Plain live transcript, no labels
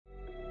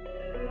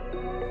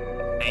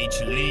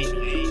literally.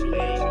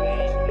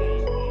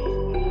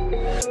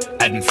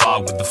 Adding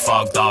fog with the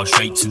FOGDOG,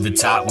 straight to the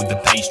top with the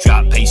pace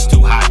drop. Pace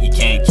too hot, you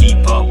can't keep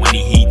up. When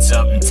he heats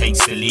up and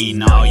takes the lead,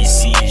 now all you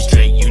see is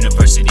Drake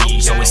University.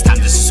 So it's time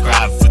to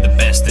subscribe for the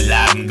best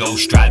alive and go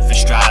stride for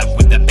stride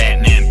with the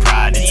Batman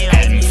pride. It's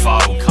Adding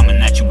Fog coming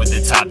at you with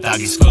the Top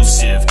Dog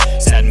exclusive.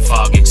 It's Adding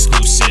Fog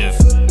exclusive.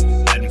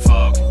 Adding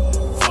Fog,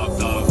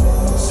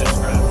 FOGDOG.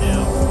 Subscribe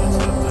now for the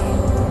Top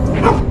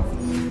Dog.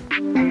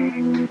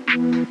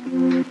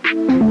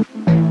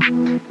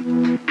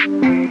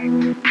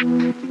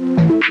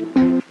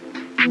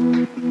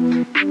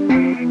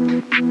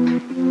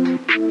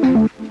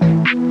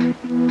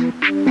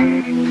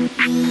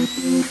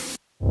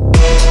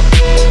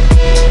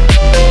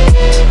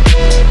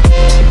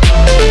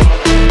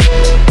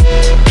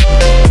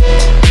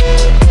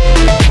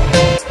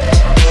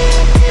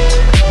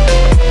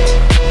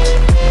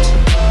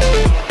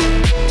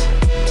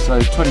 So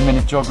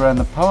 20-minute jog around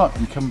the park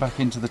and come back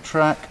into the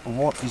track.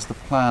 What is the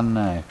plan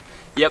now?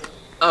 Yep,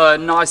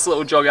 nice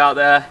little jog out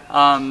there.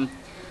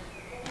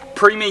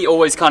 Pre-meet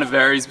always kind of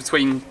varies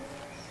between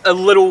a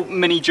little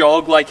mini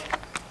jog, like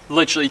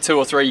literally 2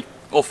 or 3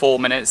 or 4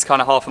 minutes,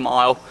 kind of half a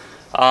mile,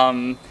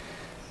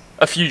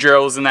 a few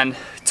drills, and then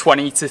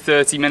 20 to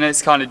 30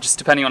 minutes, kind of just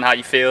depending on how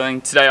you're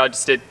feeling. Today I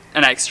just did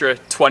an extra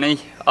 20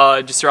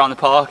 just around the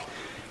park.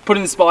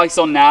 Putting the spikes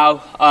on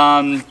now,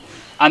 and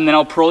then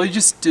I'll probably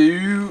just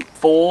do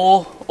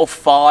 4 or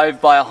 5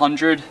 by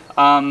 100.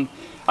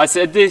 I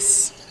said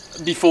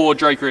this before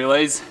Drake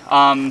Relays,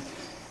 and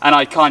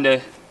I kind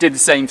of did the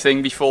same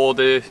thing before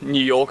the New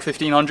York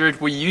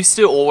 1500. We used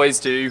to always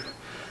do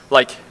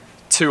like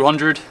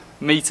 200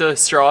 meter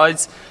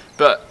strides,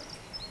 but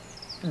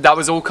that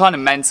was all kind of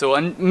mental,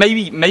 and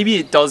maybe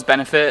it does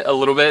benefit a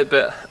little bit,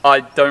 but I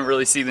don't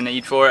really see the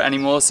need for it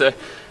anymore. So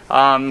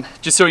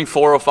just doing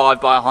 4 or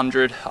 5 by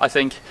 100, I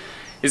think,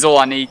 is all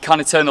I need. Kind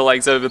of turn the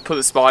legs over, put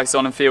the spikes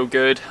on and feel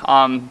good.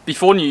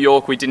 Before New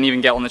York we didn't even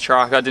get on the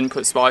track. I didn't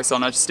put spikes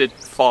on, I just did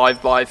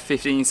 5 by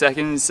 15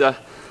 seconds. So,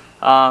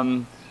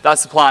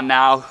 that's the plan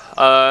now.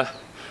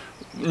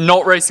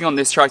 Not racing on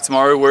this track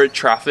tomorrow. We're at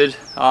Trafford,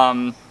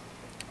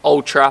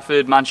 Old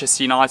Trafford,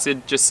 Manchester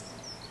United, just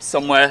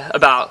somewhere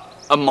about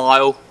a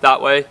mile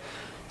that way.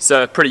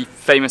 So a pretty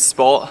famous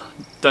spot.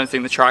 Don't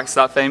think the track's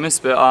that famous,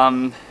 but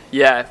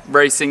yeah,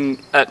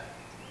 racing at,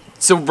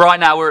 so right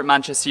now we're at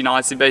Manchester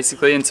United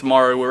basically, and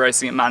tomorrow we're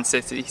racing at Man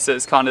City, so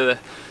it's kind of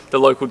the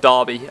local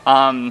derby.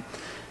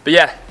 But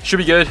yeah, should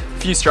be good. A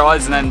few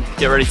strides and then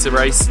get ready to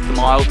race the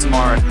mile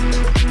tomorrow.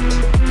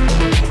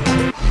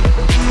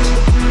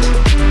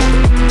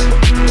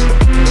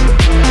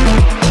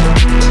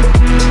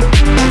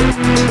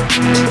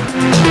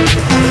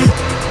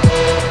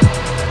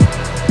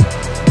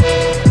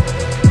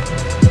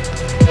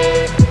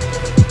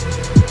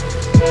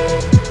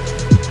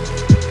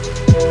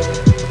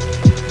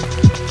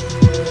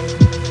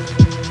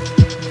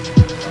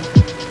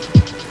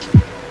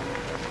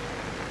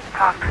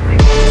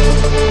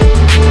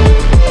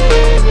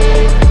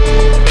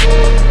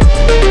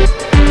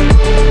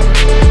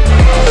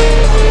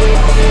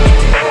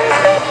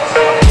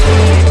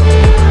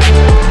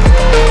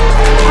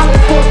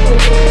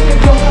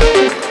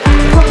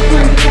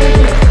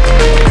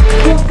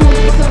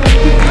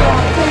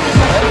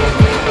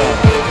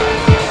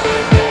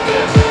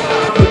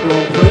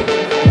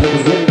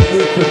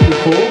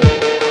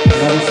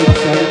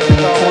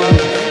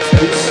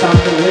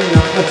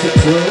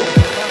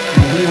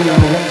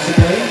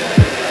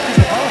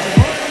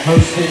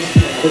 Hosted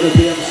for the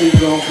BMC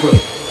Grand Prix.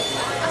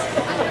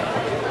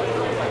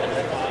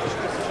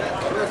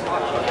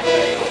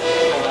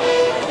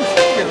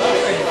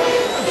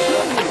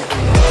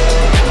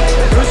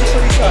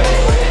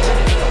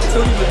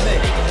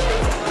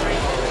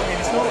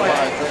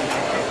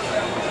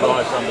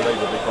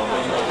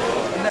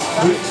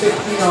 Route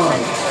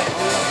 59.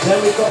 Then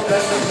we've got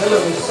Benjamin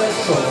Miller with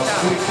Central on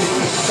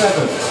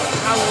 357.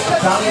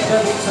 Danny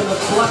Bevington of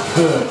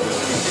Blackburn.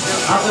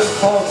 Adam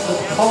Ford of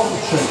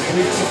Coventry,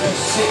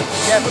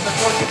 356.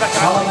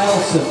 Alan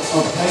Elson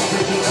of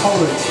Cambridge and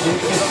College,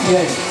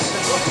 358.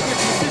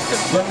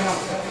 Then we have...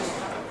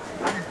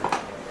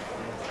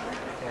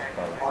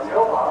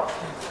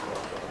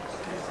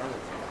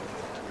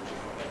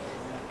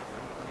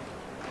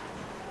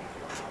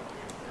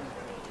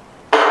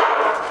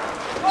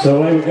 So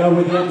away we go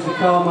with the Emsley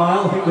Carr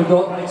Mile. I think we've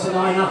got 8 to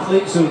 9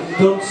 athletes who've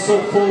done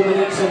sub 4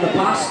 minutes in the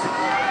past.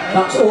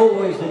 That's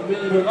always the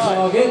minimum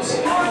target.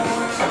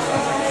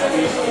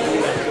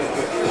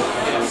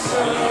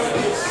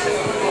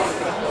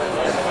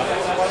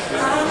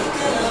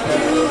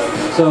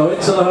 So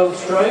into the home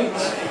straight.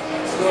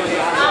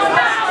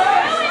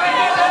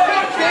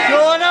 Go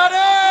on,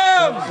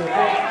 Adam!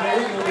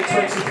 Number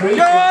 23.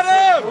 Go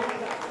Adam!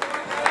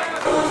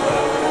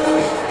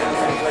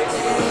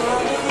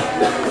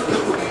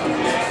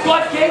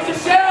 What game to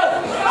show?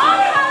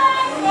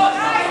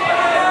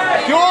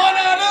 Go on,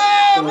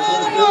 Adam!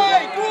 All the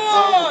way! Go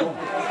on!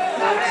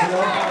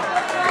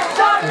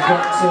 We've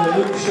got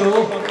Luke Shaw.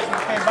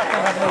 Came back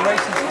and had no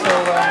races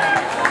till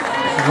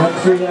Went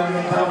through there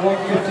in about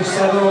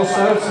 1:57 or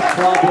so,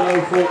 far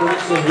below 4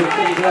 minutes of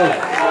Ricky there.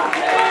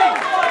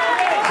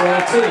 So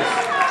it is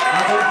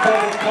Adam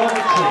Cole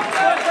Coventry,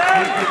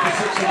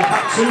 3:56 in the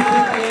back,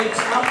 2:58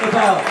 at the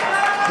bell.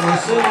 So we're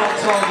still on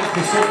target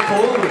for sub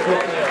 4. We've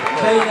got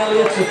Kane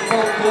Elliott of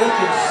Falkirk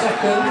in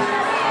second,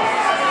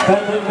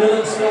 Brendan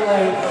Millen still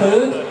there in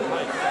third.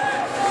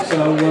 So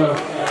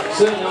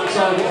certainly on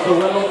target for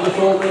well under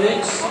 4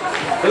 minutes.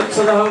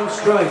 Into the home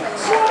straight.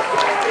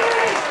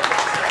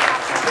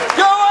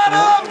 Go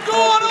Adam! Go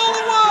on all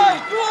the way!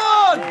 Go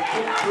on!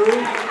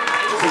 Through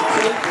to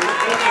take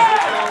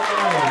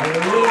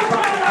we're really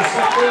back into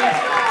second.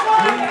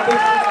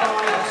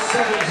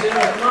 3:55.70,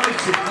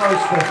 nice and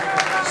close for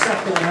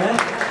second there.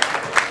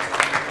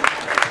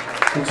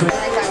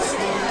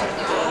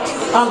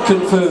 And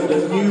confirmed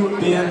a new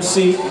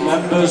BMC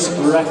members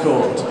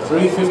record,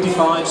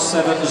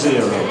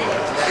 3:55.70.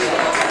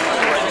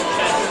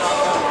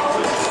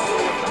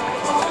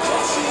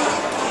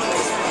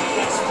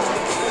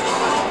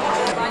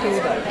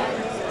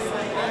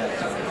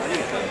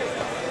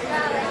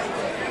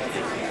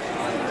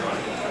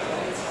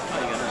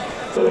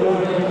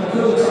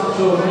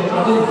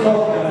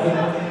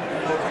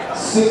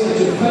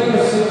 Signature,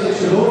 famous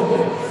signature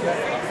look,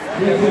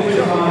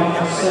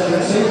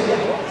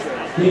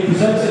 3:55.70, being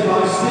presented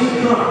by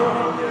Steve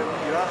Carr.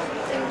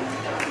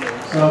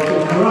 So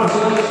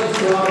congratulations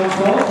to Adam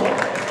Paul.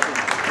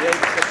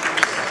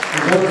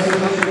 The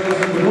signature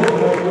goes in the book,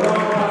 but we're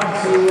on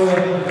back to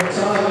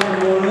Tyler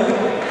and Warner.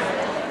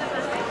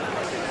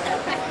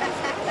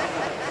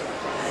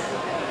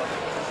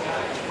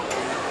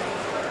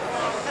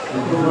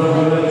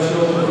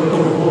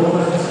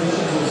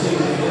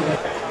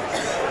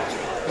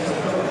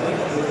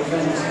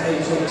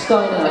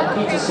 Steiner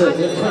Peterson,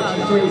 the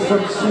 23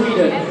 from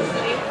Sweden,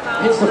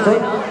 hits the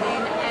front.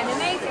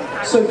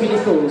 Sophie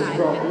Nichols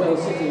from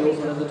Wales City,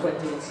 also number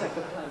 20 in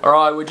second place.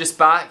 Alright, we're just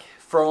back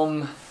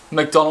from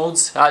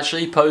McDonald's,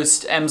 actually,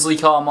 post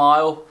Emsley Carr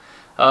Mile.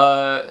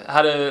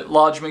 Had a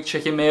large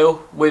McChicken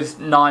meal with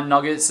 9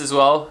 nuggets as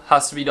well,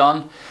 has to be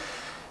done.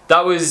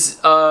 That was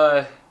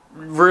a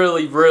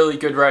really, really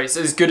good race,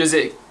 as good as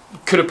it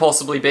could have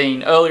possibly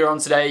been. Earlier on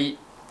today,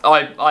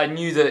 I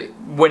knew that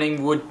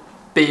winning would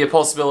be a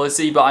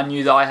possibility, but I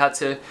knew that I had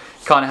to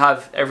kind of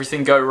have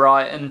everything go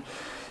right. And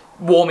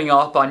warming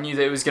up, I knew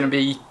that it was going to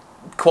be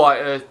quite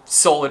a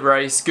solid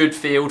race, good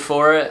field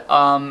for it,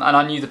 and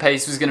I knew the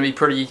pace was going to be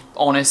pretty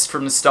honest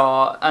from the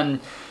start,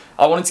 and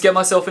I wanted to get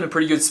myself in a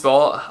pretty good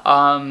spot,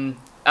 and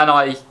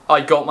I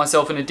got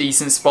myself in a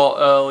decent spot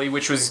early,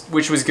 which was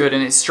good,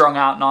 and it strung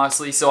out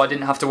nicely, so I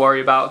didn't have to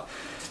worry about,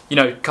 you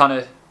know, kind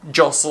of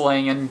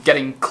jostling and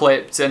getting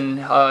clipped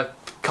and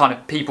kind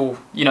of people,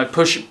 you know,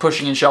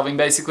 pushing and shoving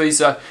basically.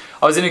 So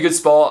I was in a good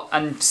spot,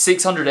 and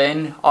 600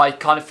 in, I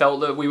kind of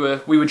felt that we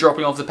were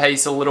dropping off the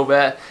pace a little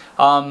bit,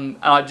 and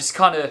I just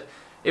kind of,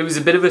 it was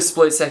a bit of a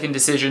split-second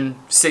decision,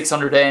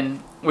 600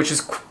 in, which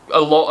is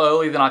a lot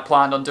earlier than I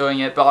planned on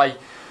doing it, but I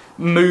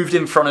moved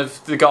in front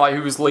of the guy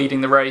who was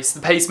leading the race. The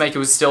pacemaker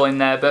was still in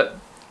there, but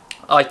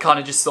I kind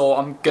of just thought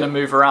I'm going to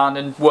move around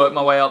and work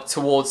my way up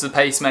towards the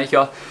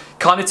pacemaker.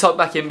 Kind of tucked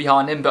back in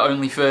behind him, but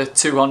only for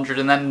 200,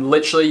 and then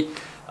literally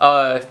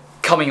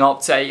coming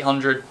up to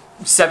 800,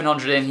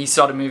 700 in, he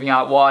started moving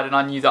out wide, and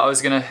I knew that I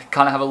was going to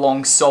kind of have a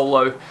long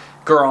solo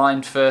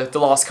grind for the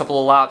last couple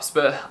of laps,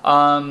 but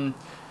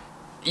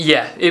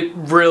yeah, it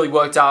really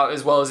worked out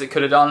as well as it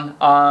could have done.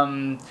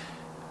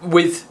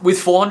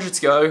 With 400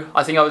 to go,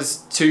 I think I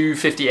was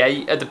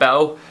 2:58 at the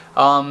bell,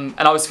 and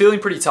I was feeling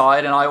pretty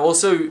tired, and I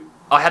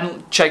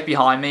hadn't checked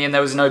behind me, and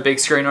there was no big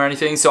screen or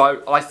anything,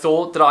 so I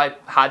thought that I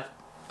had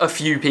a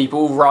few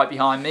people right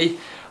behind me,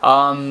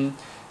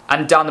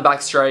 and down the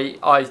back straight,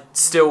 I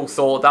still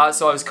thought that,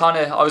 so I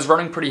was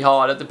running pretty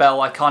hard at the bell.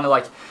 I kind of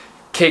like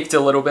kicked a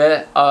little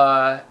bit,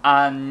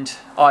 and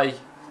I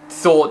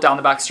thought down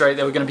the back straight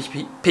there were going to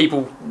be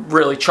people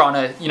really trying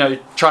to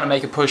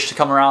make a push to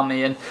come around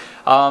me, and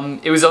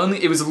it was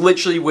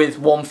literally with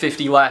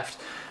 150 left,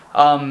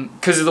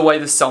 because of the way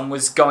the sun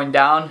was going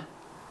down,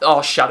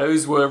 our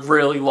shadows were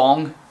really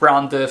long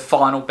around the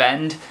final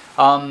bend,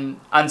 and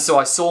so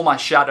I saw my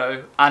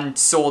shadow and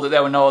saw that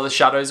there were no other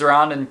shadows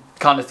around, and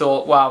kind of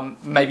thought, wow,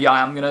 maybe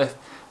I am going to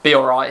be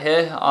alright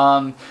here,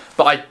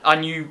 but I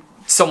knew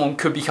someone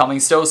could be coming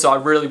still, so I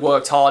really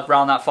worked hard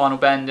around that final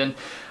bend, and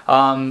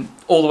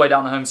all the way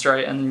down the home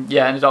straight, and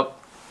yeah, ended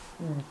up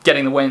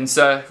getting the win,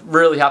 so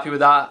really happy with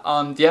that.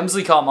 The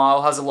Emsley Carr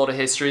Mile has a lot of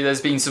history. There's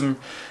been some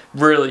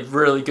really,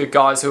 really good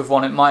guys who have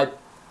won it. My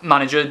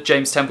manager,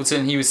 James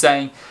Templeton, he was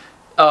saying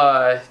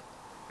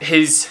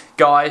his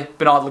guy,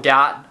 Bernard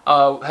Legat,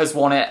 has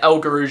won it, El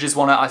Garouge has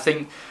won it, I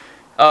think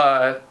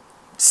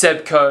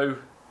Seb Coe,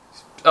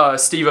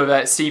 Steve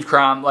Ovett, Steve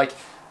Cram, like,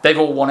 they've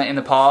all won it in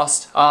the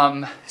past,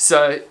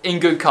 so in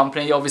good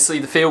company. Obviously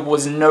the field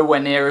was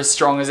nowhere near as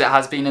strong as it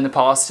has been in the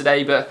past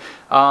today, but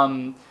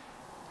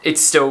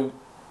it's still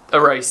a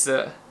race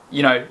that,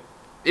 you know,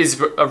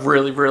 is a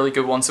really, really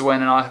good one to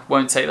win, and I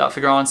won't take that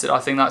for granted. I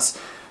think that's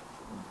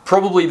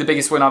probably the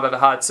biggest win I've ever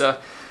had, so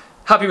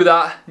happy with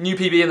that. New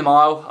PB in the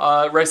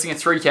mile, racing a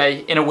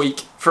 3K in a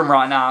week from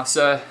right now.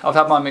 So I've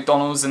had my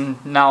McDonald's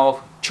and now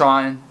I'll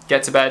try and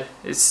get to bed.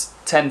 It's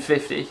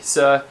 10:50,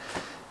 so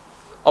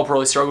I'll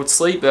probably struggle to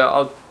sleep, but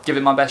I'll give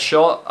it my best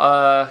shot.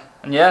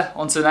 And yeah,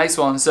 on to the next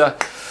one. So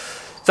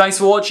thanks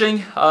for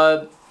watching.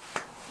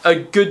 A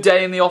good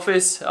day in the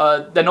office.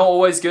 They're not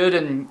always good,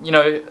 and you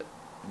know,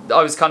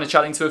 I was kind of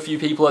chatting to a few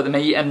people at the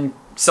meet, and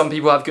some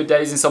people have good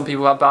days and some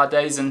people have bad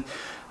days, and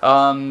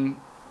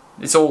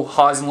it's all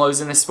highs and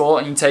lows in this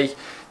sport, and you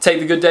take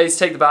the good days,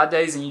 take the bad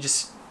days, and you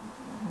just,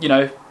 you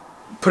know,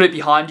 put it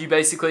behind you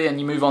basically, and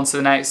you move on to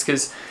the next,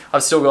 because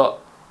I've still got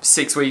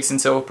 6 weeks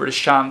until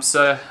British Champs.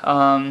 So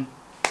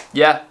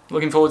yeah,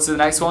 looking forward to the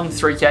next one,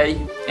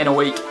 3K in a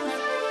week.